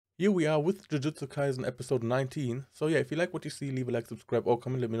Here we are with Jujutsu Kaisen episode 19. So yeah, if you like what you see, leave a like, subscribe, or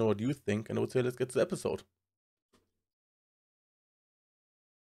comment, let me know what you think, and I would say let's get to the episode.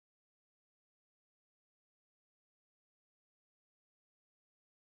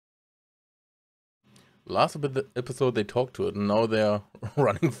 Last episode they talked to it, and now they're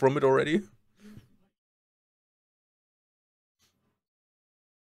running from it already.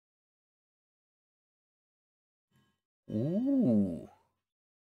 Ooh.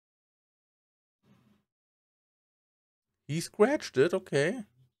 He scratched it, okay.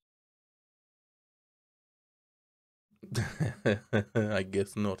 I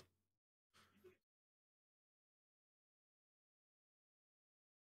guess not.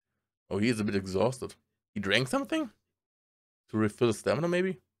 Oh, he is a bit exhausted. He drank something? To refill his stamina,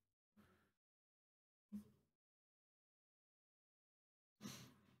 maybe?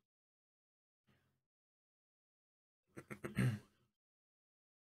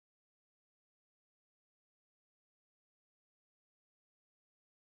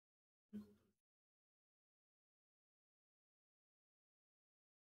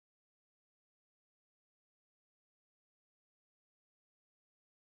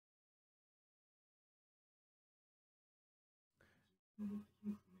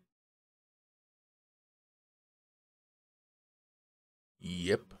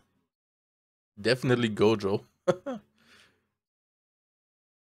 Yep. Definitely Gojo.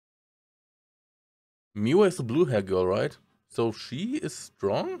 Miwa is the blue hair girl, right? So she is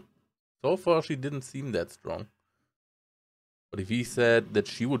strong? So far she didn't seem that strong. But if he said that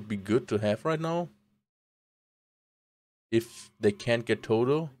she would be good to have right now, if they can't get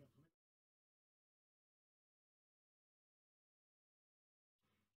Toto.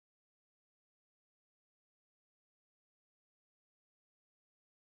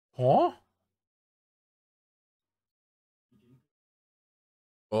 Huh?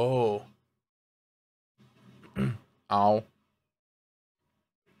 Oh. Ow.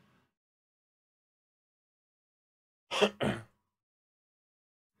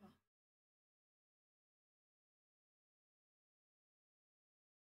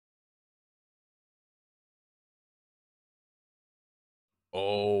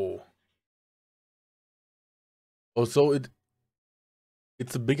 Oh. Oh, so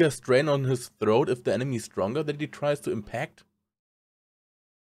it's a bigger strain on his throat if the enemy is stronger that he tries to impact?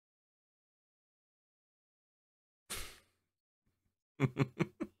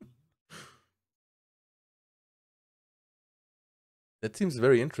 That seems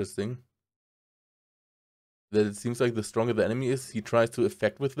very interesting. That it seems like the stronger the enemy is, he tries to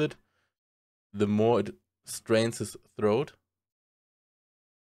affect with it, the more it strains his throat.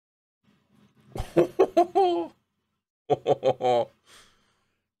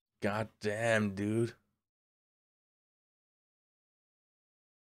 God damn, dude.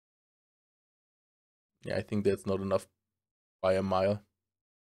 Yeah, I think that's not enough by a mile.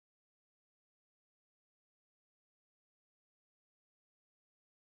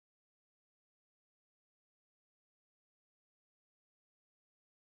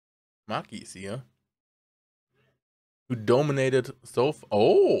 Maki is here. Who dominated so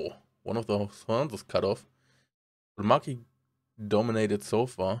oh, one of the horns was cut off. But Maki dominated so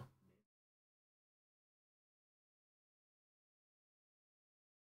far.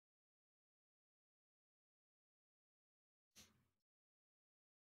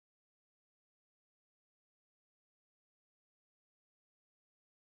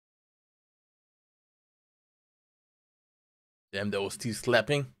 Damn, those teeth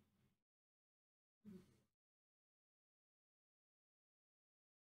slapping.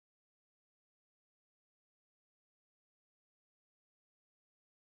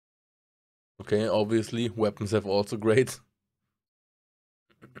 Okay, obviously, weapons have also great.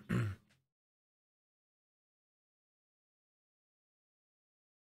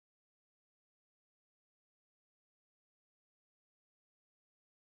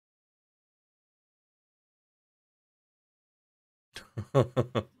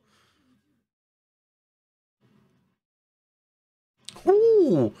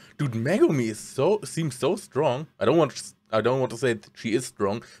 Ooh, dude, Megumi is seems so strong. I don't want to say that she is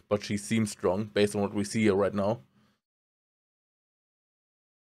strong, but she seems strong based on what we see here right now.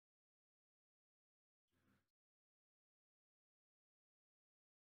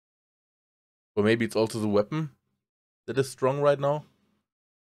 Or maybe it's also the weapon that is strong right now.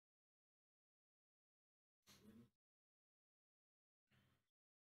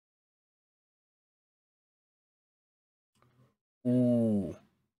 Ooh.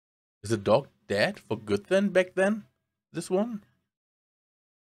 Is the dog dead for good then back then? This one?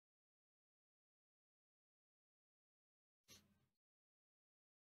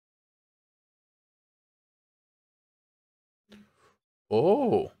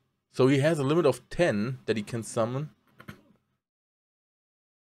 Oh, so he has a limit of 10 that he can summon.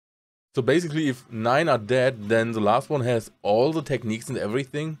 So basically, if 9 are dead, then the last one has all the techniques and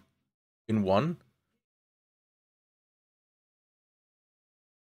everything in one.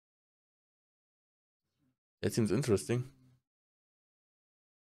 That seems interesting.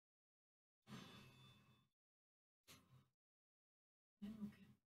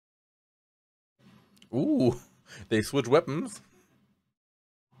 Ooh, they switch weapons.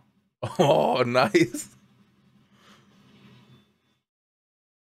 Oh, nice.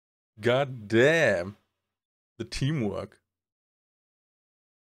 God damn. The teamwork.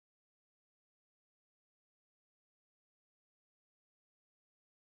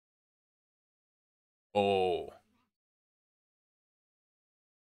 Oh,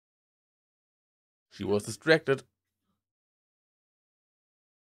 she was distracted.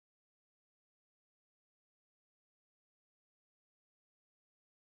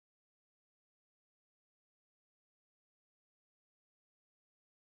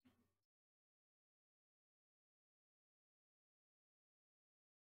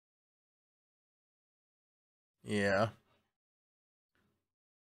 Yeah,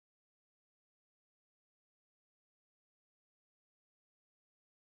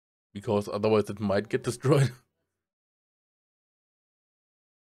 because otherwise it might get destroyed.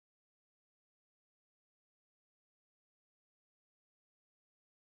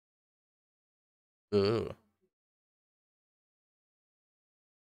 Ugh.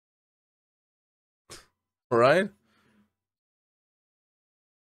 Right?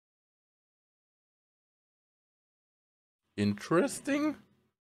 Interesting,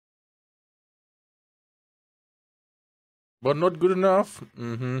 but not good enough.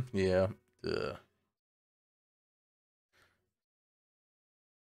 Mm-hmm. Yeah. Ugh.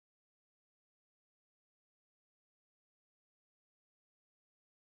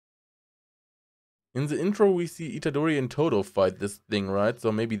 In the intro, we see Itadori and Todo fight this thing, right?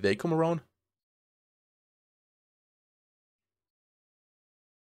 So maybe they come around?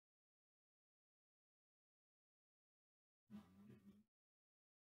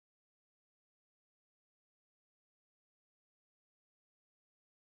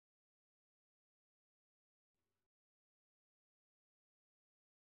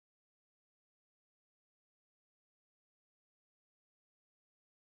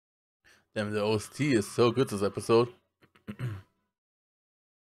 Damn, the OST is so good this episode.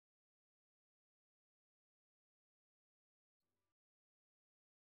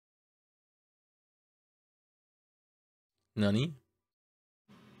 Nani?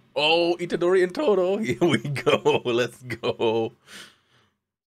 Oh, Itadori and Todo. Here we go. Let's go.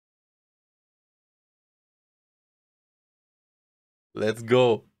 Let's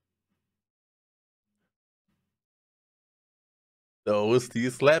go. The OST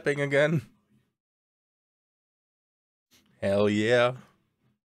is slapping again. Hell yeah.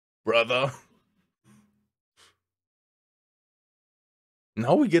 Brother.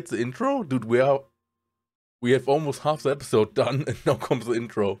 Now we get the intro? Dude, we have almost half the episode done and now comes the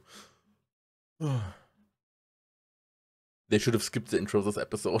intro. They should have skipped the intro this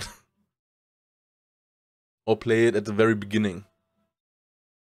episode. Or play it at the very beginning.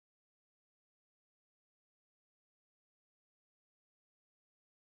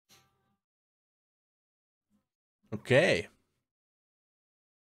 Okay.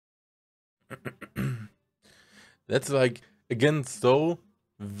 That's like, again, so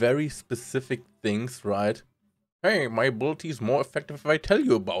very specific things, right? Hey, my ability is more effective if I tell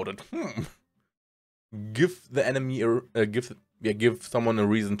you about it. Give the enemy give someone a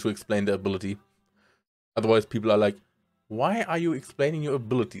reason to explain the ability. Otherwise, people are like, "Why are you explaining your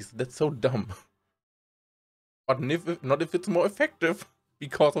abilities? That's so dumb." But if, not if it's more effective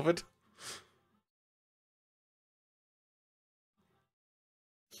because of it.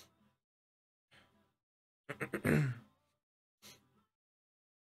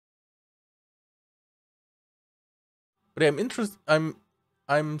 But I'm interested.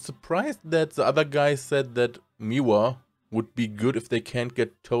 I'm surprised that the other guy said that Miwa would be good if they can't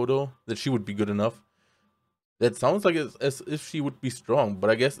get Toto. That she would be good enough. That sounds like as if she would be strong. But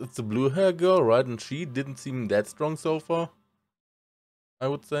I guess it's the blue hair girl, right? And she didn't seem that strong so far, I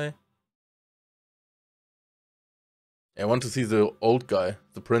would say. I want to see the old guy,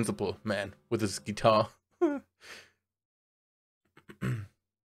 the principal man, with his guitar.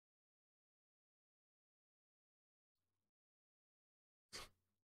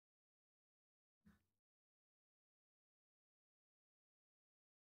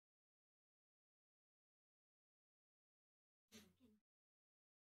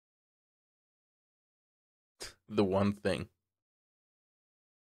 The one thing.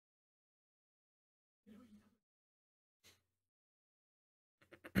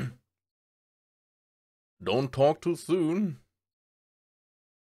 Don't talk too soon.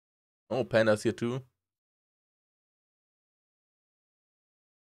 Oh, Panda's here too.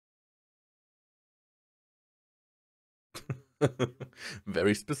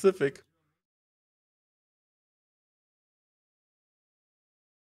 Very specific.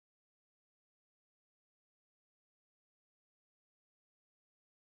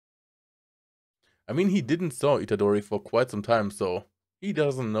 I mean, he didn't saw Itadori for quite some time, so he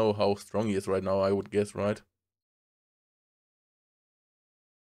doesn't know how strong he is right now, I would guess, right?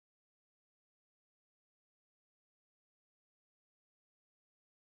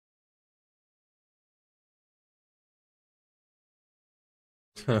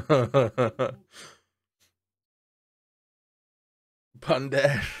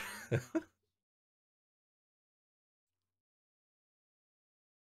 Pandash.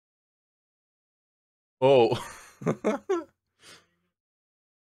 Oh.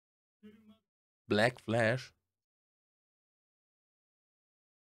 Black Flash.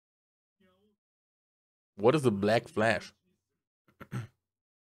 What is a Black Flash?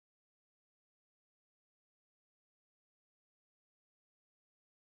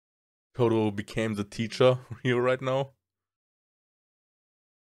 Toto became the teacher here right now.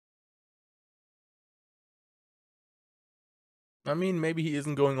 I mean, maybe he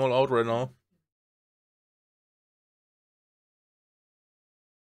isn't going all out right now.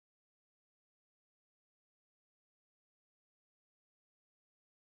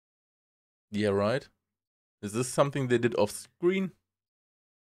 Yeah, right? Is this something they did off screen?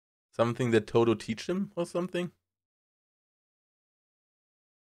 Something that Toto teach him or something?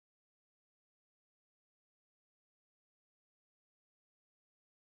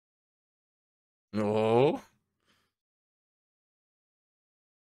 No.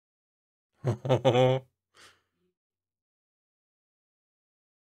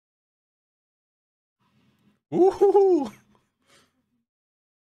 Ooh.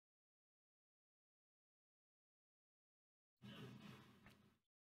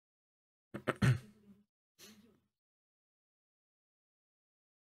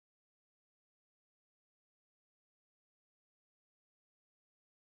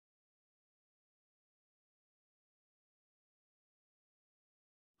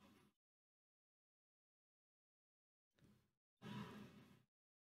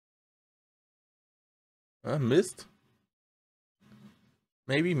 I missed.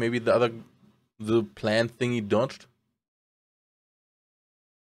 Maybe the plan thing he dodged.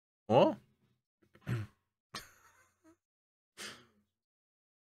 Oh.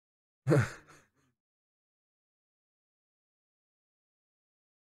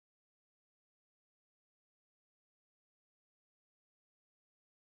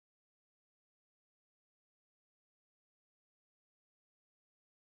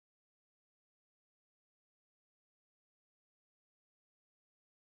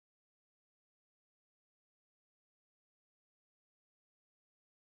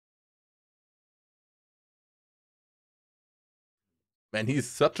 Man, he's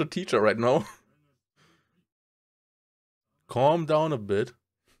such a teacher right now. Calm down a bit.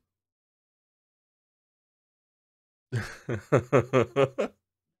 The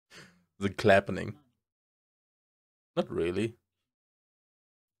clapping. Not really.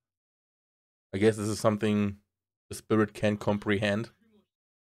 I guess this is something the spirit can comprehend.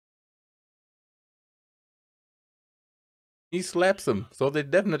 He slaps him, so they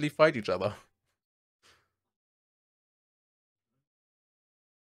definitely fight each other.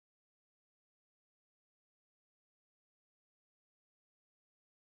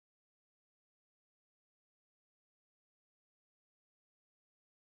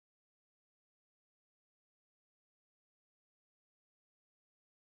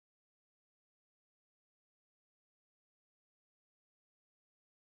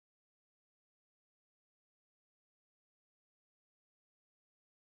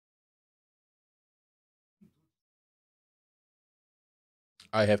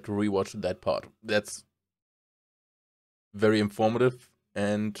 I have to rewatch that part. That's very informative,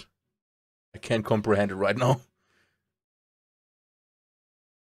 and I can't comprehend it right now.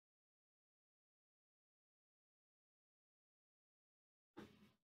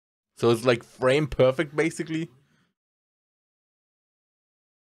 So it's like frame perfect, basically.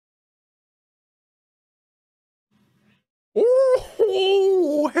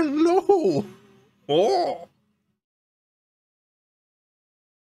 Oh, hello. Oh.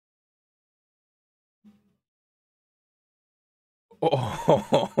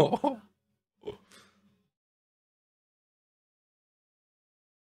 Oh.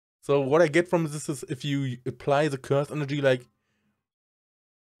 So what I get from this is if you apply the curse energy like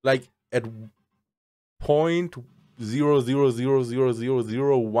at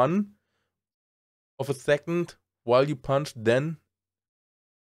 .0.000001 of a second while you punch, then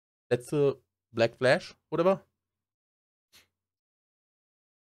that's a black flash, whatever.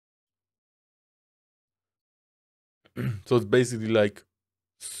 So it's basically like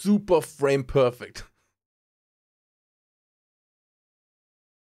super frame perfect.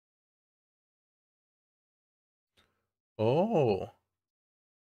 Oh.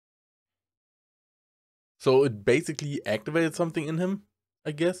 So it basically activated something in him,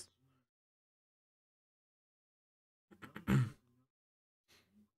 I guess.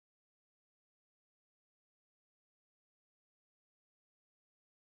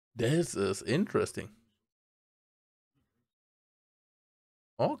 This is interesting.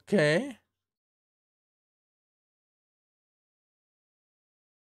 Okay.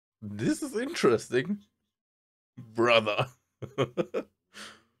 This is interesting, brother.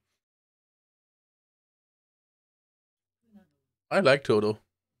 I like Toto.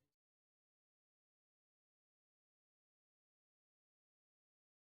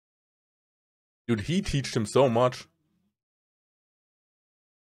 Dude, he teached him so much.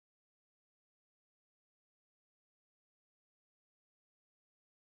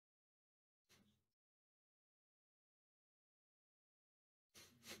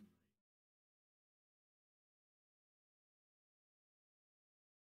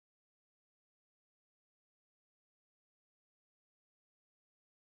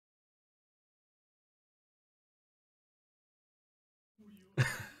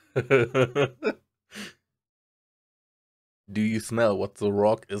 Do you smell what the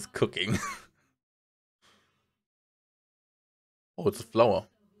rock is cooking? Oh, it's a flower.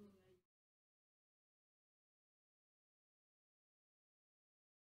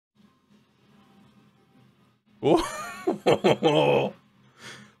 Oh,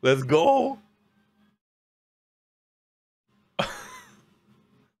 let's go.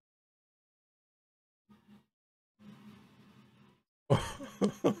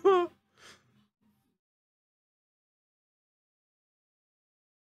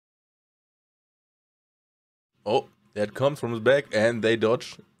 Oh, that comes from his back and they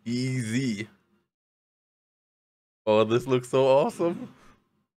dodge easy. Oh, this looks so awesome.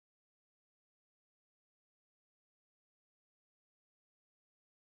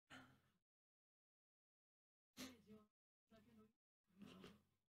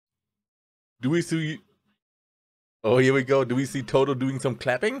 Do we see... Oh, here we go. Do we see Toto doing some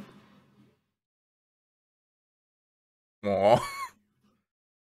clapping? Oh.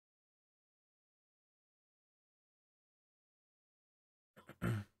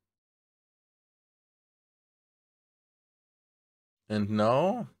 And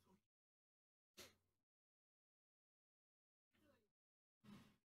now...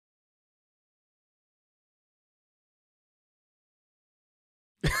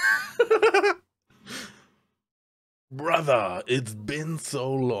 Brother, it's been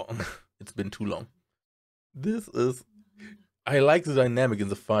so long. It's been too long. This is... I like the dynamic in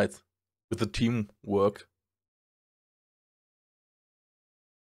the fights with the teamwork.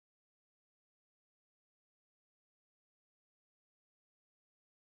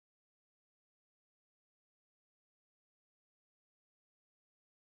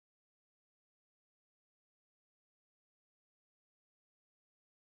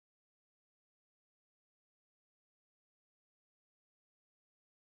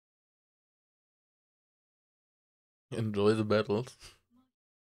 Enjoy the battles.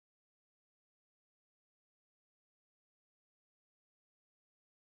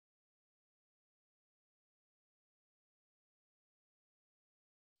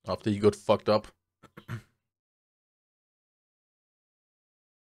 After he got fucked up.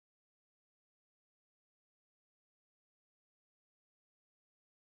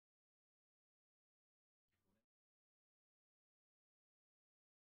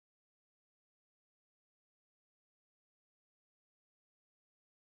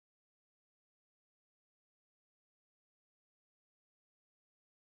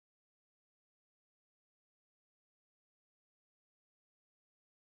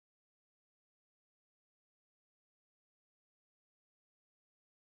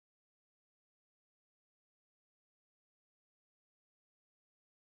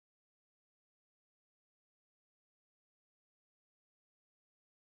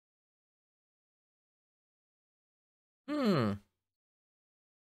 Hmm.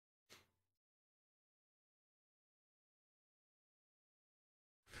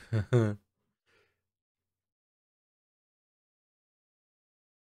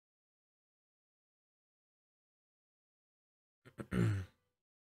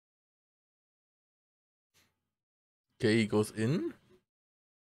 Okay, he goes in.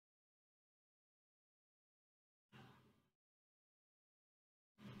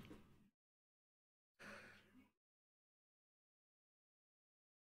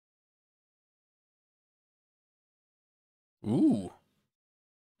 Ooh.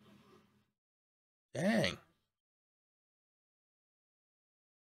 Dang.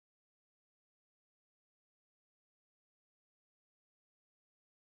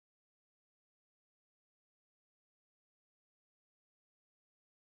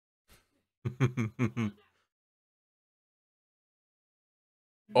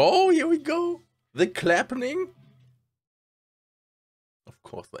 Oh, here we go. The clapping. Of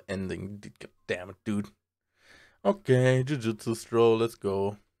course, the ending. God damn it, dude. Okay, Jujutsu stroll. Let's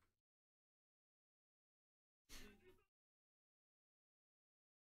go.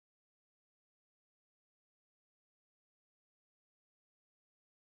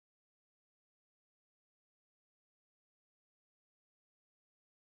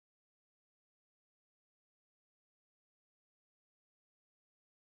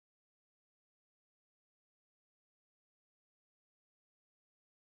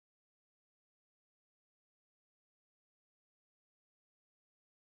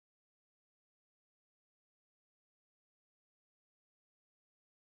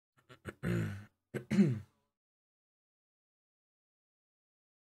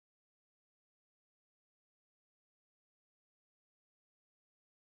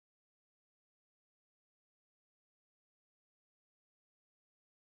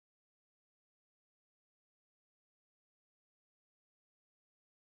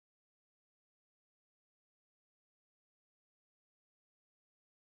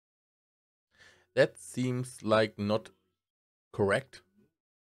 That seems like not correct.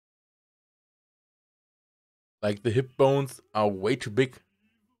 Like the hip bones are way too big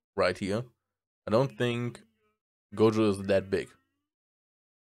right here. I don't think Gojo is that big.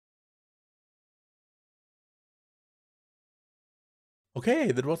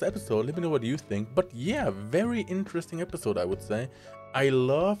 Okay, that was the episode. Let me know what you think. But yeah, very interesting episode, I would say. I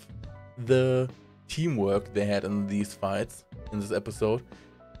love the teamwork they had in these fights in this episode.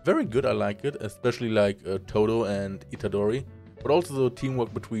 Very good, I like it, especially like Todo and Itadori. But also the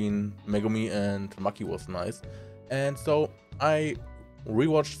teamwork between Megumi and Maki was nice. And so I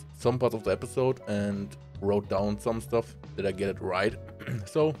rewatched some parts of the episode and wrote down some stuff. Did I get it right?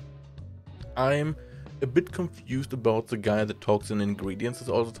 So I'm a bit confused about the guy that talks in ingredients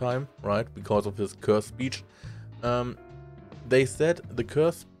all the time, right? Because of his curse speech. They said the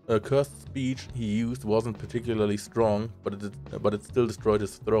cursed speech he used wasn't particularly strong, but it still destroyed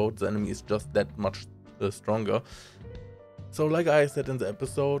his throat. The enemy is just that much stronger. So, like I said in the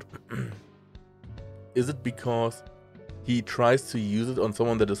episode, is it because he tries to use it on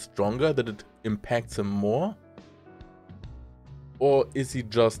someone that is stronger that it impacts him more? Or is he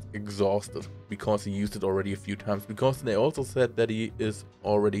just exhausted because he used it already a few times? Because they also said that he is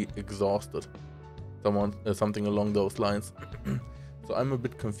already exhausted. Something along those lines. So I'm a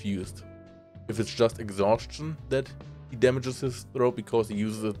bit confused. If it's just exhaustion that he damages his throat because he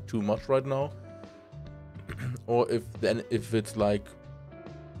uses it too much right now. Or if it's like,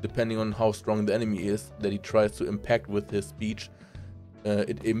 depending on how strong the enemy is, that he tries to impact with his speech,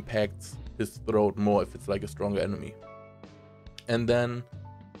 it impacts his throat more if it's like a stronger enemy. And then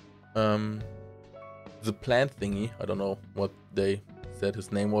the plant thingy, I don't know what they said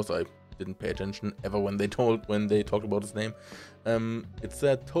his name was. I didn't pay attention ever when they talked about his name. It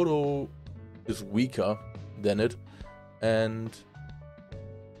said Todo is weaker than it, and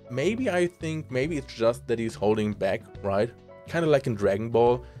maybe it's just that he's holding back, right? Kind of like in Dragon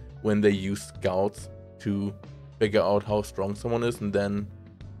Ball when they use scouts to figure out how strong someone is, and then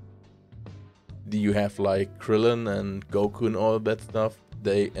you have like Krillin and Goku and all that stuff.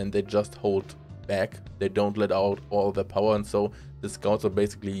 They just hold back. They don't let out all their power, and so the scouts are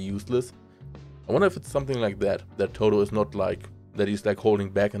basically useless. I wonder if it's something like that. That Todo is not like that. He's like holding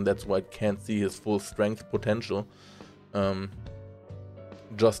back, and that's why it can't see his full strength potential.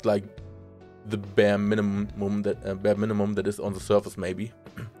 Just like the bare minimum that is on the surface, maybe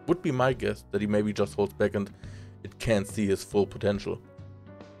would be my guess, that he maybe just holds back and it can't see his full potential.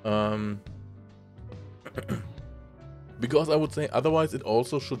 Because I would say otherwise it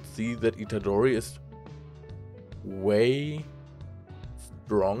also should see that Itadori is way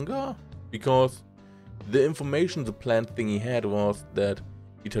stronger, because the information the plant thingy had was that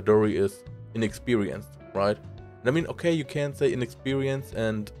Itadori is inexperienced, right? And I mean, okay, you can say inexperience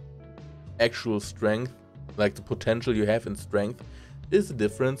and actual strength, like the potential you have in strength, is a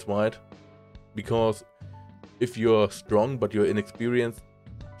difference, right? Because if you're strong but you're inexperienced,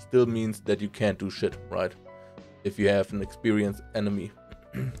 still means that you can't do shit, right? if you have an experienced enemy.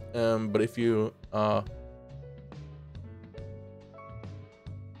 But if you are...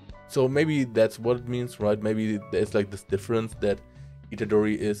 So maybe that's what it means, right? Maybe there's like this difference that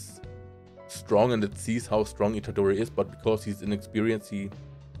Itadori is strong and it sees how strong Itadori is, but because he's inexperienced, he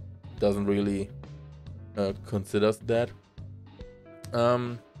doesn't really considers that.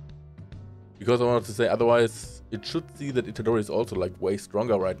 Because I wanted to say, otherwise it should see that Itadori is also like way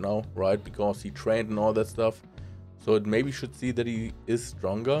stronger right now, right? Because he trained and all that stuff. So it maybe should see that he is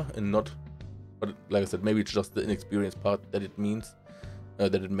stronger and not, but like I said, maybe it's just the inexperienced part that it means,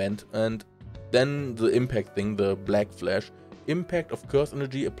 that it meant. And then the impact thing, the black flash. Impact of curse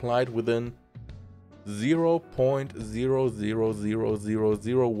energy applied within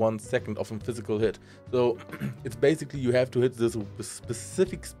 0.000001 second of a physical hit. So it's basically you have to hit this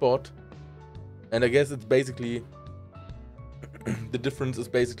specific spot, and I guess it's basically the difference is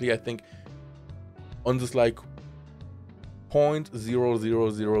basically, I think, on this like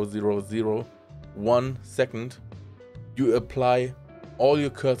 0.000001 second, you apply all your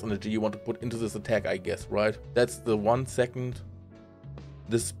curse energy you want to put into this attack, I guess, right? That's the 1 second,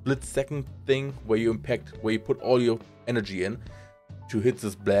 the split second thing where you put all your energy in to hit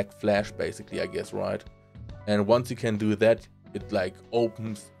this black flash, basically, I guess, right? And once you can do that, it like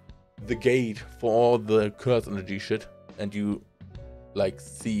opens the gate for all the curse energy shit, and you like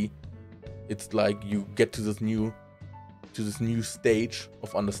see, it's like you get to this new stage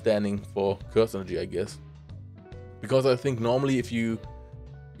of understanding for curse energy, I guess. Because I think normally what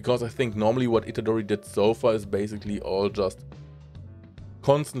Itadori did so far is basically all just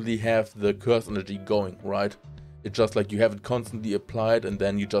constantly have the curse energy going, right? It's just like you have it constantly applied and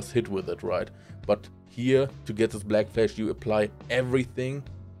then you just hit with it, right? But here, to get this black flash, you apply everything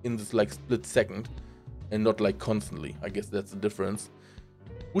in this like split second and not like constantly. I guess that's the difference,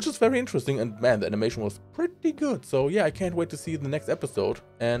 which is very interesting. And man, the animation was pretty good. So yeah, I can't wait to see the next episode.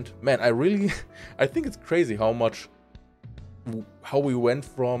 And man, I think it's crazy how we went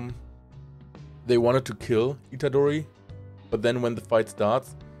from they wanted to kill Itadori, but then when the fight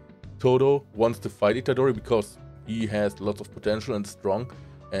starts, Todo wants to fight Itadori because he has lots of potential and strong,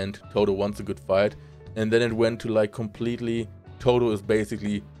 and Todo wants a good fight. And then it went to like completely, Todo is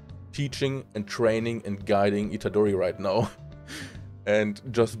basically teaching and training and guiding Itadori right now. And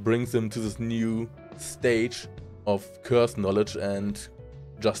just brings him to this new stage of curse knowledge and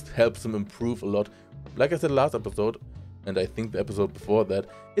just helps him improve a lot. Like I said last episode, and I think the episode before that,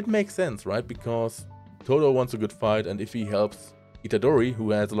 it makes sense, right? Because Todo wants a good fight, and if he helps Itadori,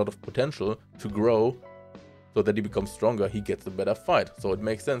 who has a lot of potential, to grow so that he becomes stronger, he gets a better fight. So it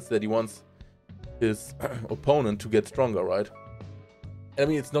makes sense that he wants his opponent to get stronger, right? I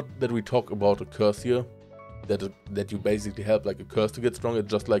mean, it's not that we talk about a curse here, that you basically help like a curse to get stronger.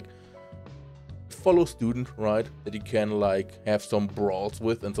 It's just like follow student, right? That you can like have some brawls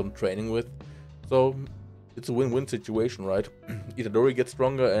with and some training with. So it's a win-win situation, right? Itadori gets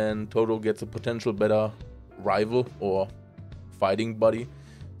stronger and Todo gets a potential better rival or fighting buddy.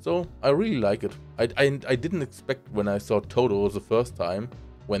 So I really like it. I didn't expect when I saw Todo the first time,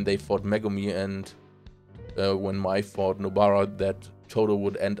 when they fought Megumi and when Mai fought Nobara, that Todo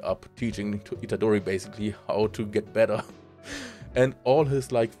would end up teaching to Itadori basically how to get better. And all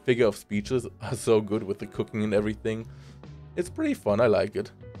his like figure of speeches are so good with the cooking and everything. It's pretty fun, I like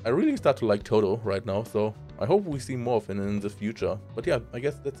it. I really start to like Todo right now, so I hope we see more of him in the future. But yeah, I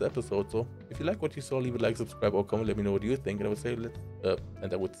guess that's the episode. So if you like what you saw, leave a like, subscribe, or comment, let me know what you think. And I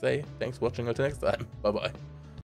would say thanks for watching. Until next time. Bye bye.